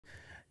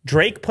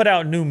Drake put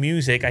out new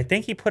music. I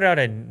think he put out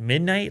at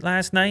midnight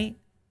last night.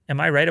 Am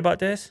I right about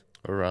this?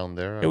 Around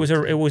there. It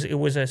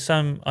was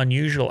some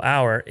unusual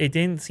hour. It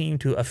didn't seem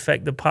to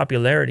affect the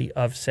popularity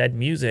of said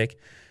music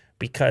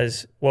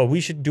because, well,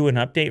 we should do an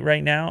update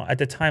right now. At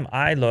the time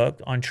I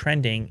looked on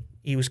trending,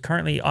 he was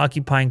currently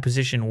occupying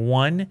position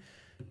 1,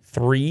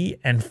 3,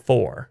 and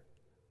 4.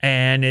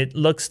 And it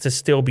looks to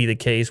still be the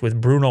case with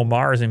Bruno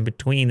Mars in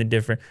between the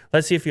different.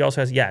 Let's see if he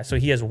also has, yeah, so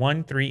he has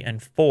 1, 3,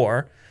 and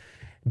 4,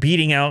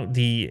 beating out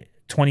the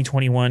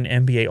 2021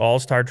 NBA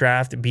All-Star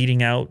Draft,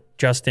 beating out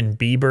Justin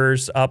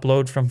Bieber's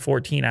upload from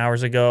 14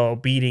 hours ago,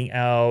 beating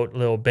out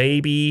Lil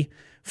Baby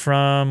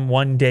from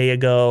 1 day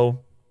ago.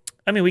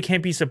 I mean, we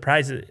can't be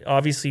surprised.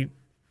 Obviously,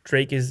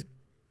 Drake is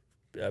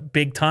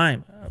big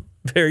time,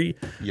 very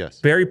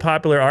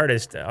popular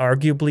artist,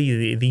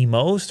 arguably the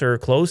most or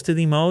close to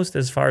the most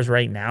as far as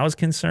right now is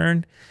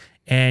concerned,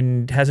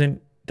 and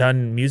hasn't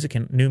done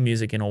new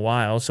music in a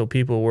while, so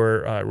people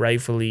were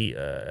rightfully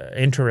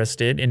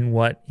interested in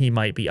what he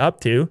might be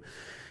up to.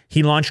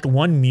 He launched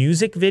 1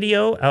 music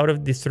video out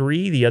of the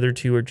 3. The other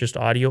 2 are just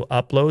audio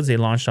uploads. They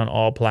launched on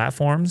all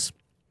platforms.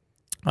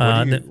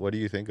 What do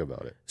you think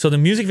about it? So the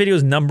music video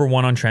is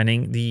 #1 on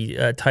trending.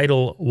 The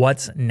title,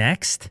 What's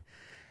Next?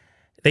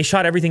 They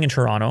shot everything in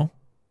Toronto.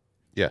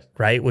 Yeah.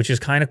 Right, which is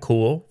kind of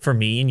cool for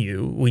me and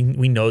you. We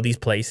know these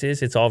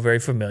places. It's all very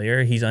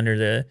familiar. He's under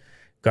the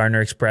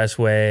Gardner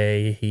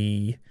Expressway.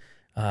 He's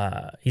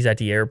at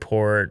the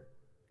airport.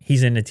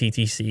 He's in the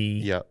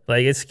TTC. Yeah.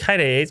 Like it's got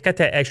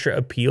that extra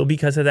appeal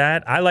because of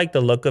that. I like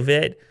the look of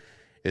it.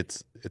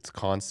 It's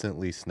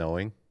constantly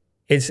snowing.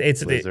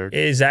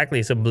 Exactly.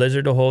 It's a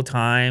blizzard the whole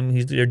time.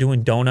 They're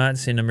doing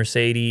donuts in a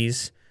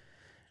Mercedes.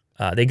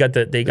 They got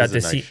the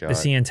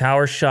CN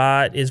Tower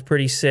shot is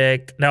pretty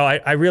sick. Now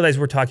I realize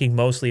we're talking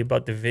mostly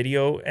about the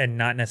video and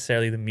not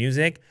necessarily the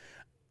music.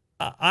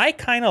 I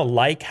kind of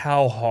like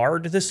how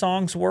hard the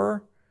songs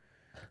were,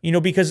 you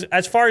know, because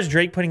as far as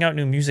Drake putting out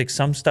new music,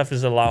 some stuff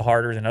is a lot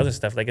harder than other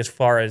stuff. Like as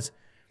far as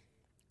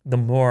the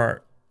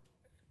more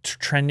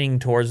trending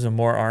towards the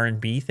more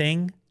R&B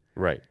thing,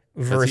 right?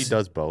 Because he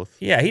does both.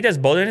 Yeah, he does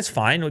both, and it's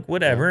fine. Like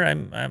whatever,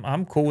 yeah.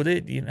 I'm cool with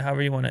it. You know,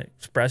 however you want to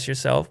express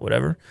yourself,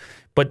 whatever.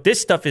 But this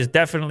stuff is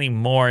definitely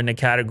more in the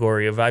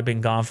category of I've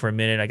been gone for a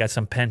minute. I got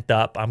some pent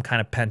up. I'm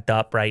kind of pent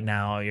up right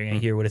now. You're gonna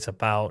hear what it's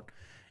about.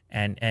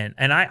 And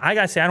I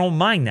gotta say, I don't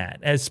mind that,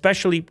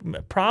 especially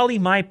probably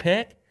my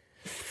pick.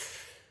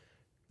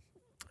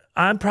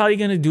 I'm probably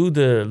gonna do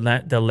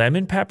the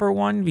lemon pepper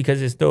one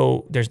because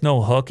there's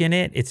no hook in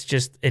it. It's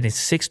just, and it's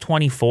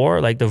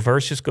 6:24. Like the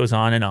verse just goes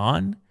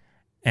on,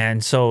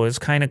 and so it's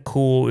kind of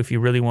cool if you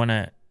really want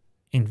to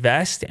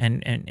invest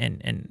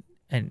and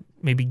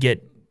maybe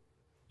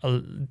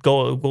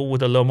go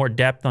with a little more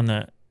depth on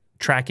the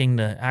tracking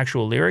the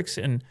actual lyrics.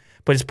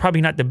 But it's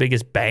probably not the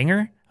biggest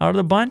banger out of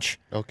the bunch.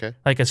 Okay.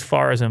 Like as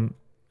far as a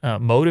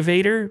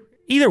motivator.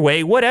 Either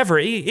way, whatever.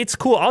 It's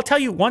cool. I'll tell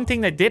you one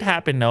thing that did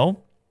happen,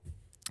 though.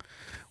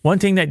 One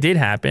thing that did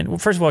happen. Well,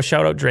 first of all,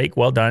 shout out Drake.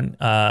 Well done.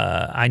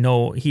 I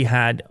know he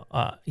had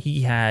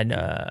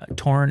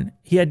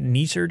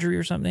knee surgery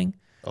or something.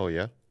 Oh,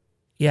 yeah?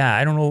 Yeah,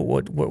 I don't know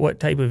what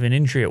type of an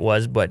injury it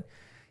was, but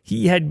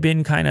he had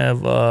been kind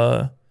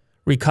of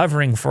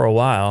recovering for a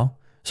while.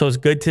 So it's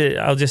good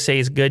I'll just say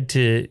it's good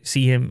to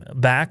see him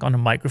back on the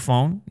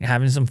microphone,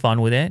 having some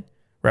fun with it,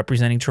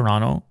 representing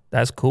Toronto.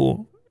 That's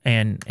cool.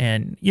 And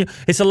you know,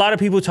 it's a lot of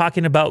people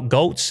talking about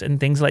goats and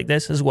things like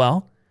this as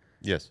well.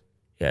 Yes.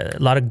 Yeah, a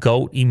lot of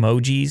goat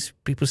emojis,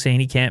 people saying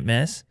he can't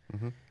miss.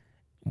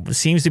 Mm-hmm.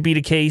 Seems to be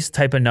the case,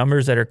 type of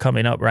numbers that are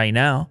coming up right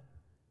now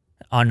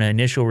on the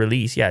initial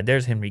release. Yeah,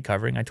 there's him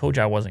recovering. I told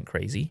you I wasn't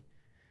crazy.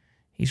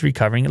 He's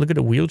recovering. Look at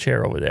the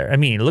wheelchair over there. I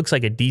mean, it looks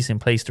like a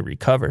decent place to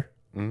recover.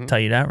 Mm-hmm. I'll tell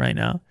you that right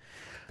now.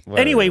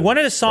 Anyway, one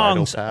of the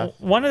songs,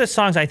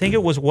 I think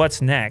it was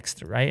What's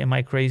Next, right? Am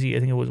I crazy? I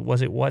think it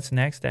was it What's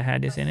Next that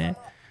had this in it?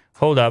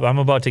 Hold up. I'm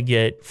about to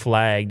get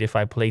flagged if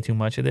I play too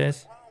much of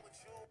this.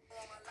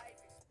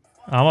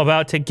 I'm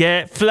about to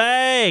get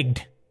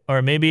flagged.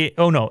 Or maybe,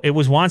 oh no, it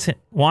was Wants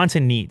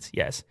and Needs,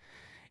 yes.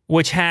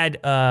 Which had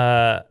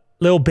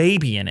Lil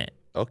Baby in it.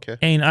 Okay.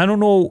 And I don't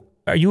know,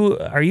 are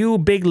you a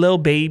big Lil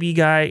Baby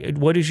guy?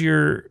 What is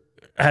your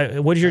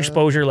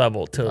exposure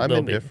level to Lil Baby?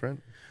 I'm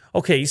indifferent.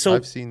 Okay, so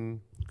I've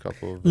seen a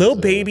couple of Lil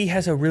Baby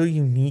has a really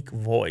unique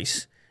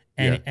voice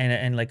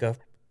and like a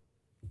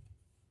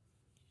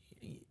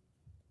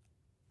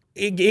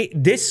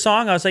this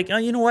song I was like, oh,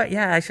 you know what?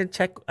 Yeah, I should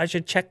check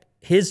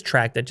his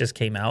track that just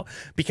came out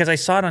because I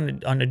saw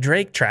it on the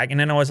Drake track, and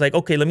then I was like,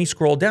 okay, let me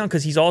scroll down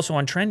because he's also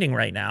on trending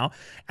right now.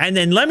 And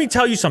then let me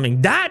tell you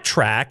something. That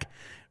track,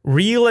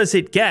 Real As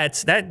It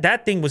Gets,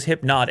 that thing was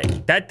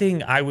hypnotic. That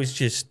thing,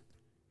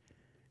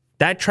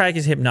 that track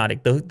is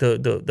hypnotic.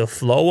 The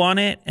flow on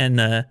it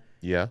and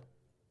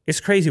it's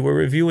crazy. We're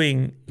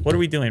reviewing, what are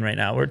we doing right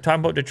now? We're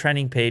talking about the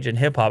trending page and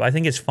hip hop. I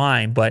think it's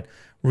fine, but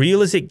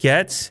Real As It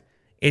Gets,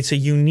 it's a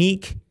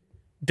unique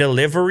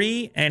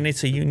delivery, and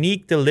it's a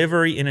unique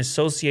delivery in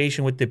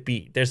association with the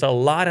beat. There's a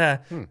lot of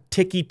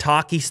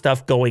ticky-tacky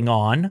stuff going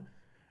on,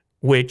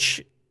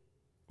 which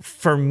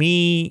for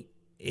me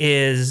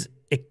is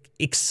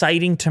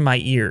exciting to my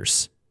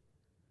ears.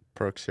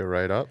 Perks you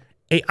right up.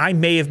 I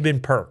may have been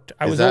perked.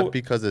 Is that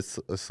because it's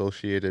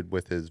associated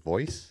with his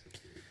voice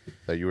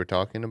that you were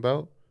talking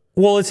about?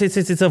 Well, it's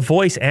a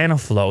voice and a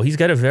flow. He's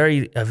got a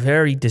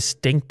very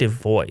distinctive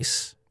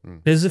voice.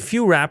 There's a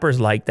few rappers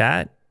like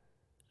that.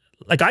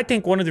 Like, I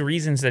think one of the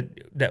reasons that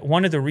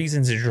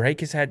Drake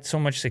has had so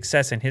much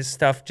success and his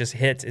stuff just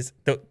hits is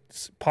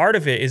part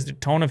of it is the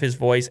tone of his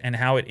voice and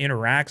how it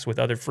interacts with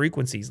other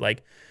frequencies.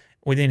 Like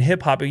within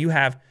hip hop,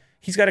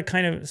 he's got a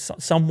kind of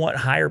somewhat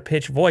higher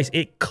pitched voice.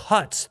 It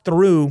cuts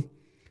through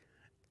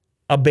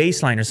a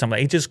bass line or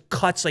something. It just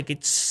cuts, like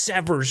it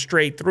severs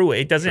straight through it.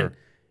 It doesn't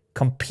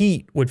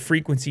compete with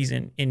frequencies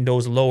in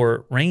those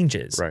lower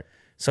ranges. Right.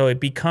 So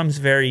it becomes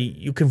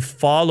you can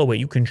follow it,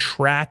 you can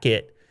track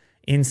it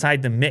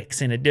inside the mix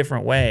in a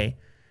different way.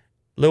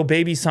 Lil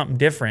Baby's something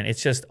different.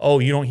 It's just,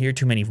 you don't hear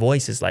too many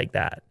voices like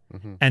that.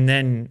 And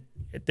then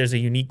there's a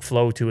unique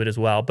flow to it as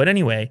well. But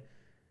anyway,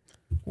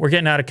 we're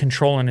getting out of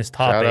control on this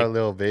topic. Shout out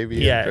Lil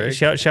Baby and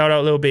Drake. Shout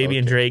out Lil Baby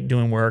and Drake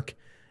doing work.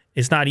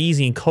 It's not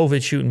easy in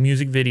COVID, shooting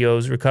music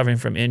videos, recovering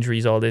from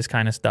injuries, all this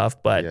kind of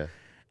stuff. But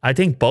I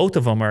think both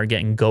of them are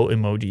getting GOAT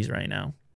emojis right now.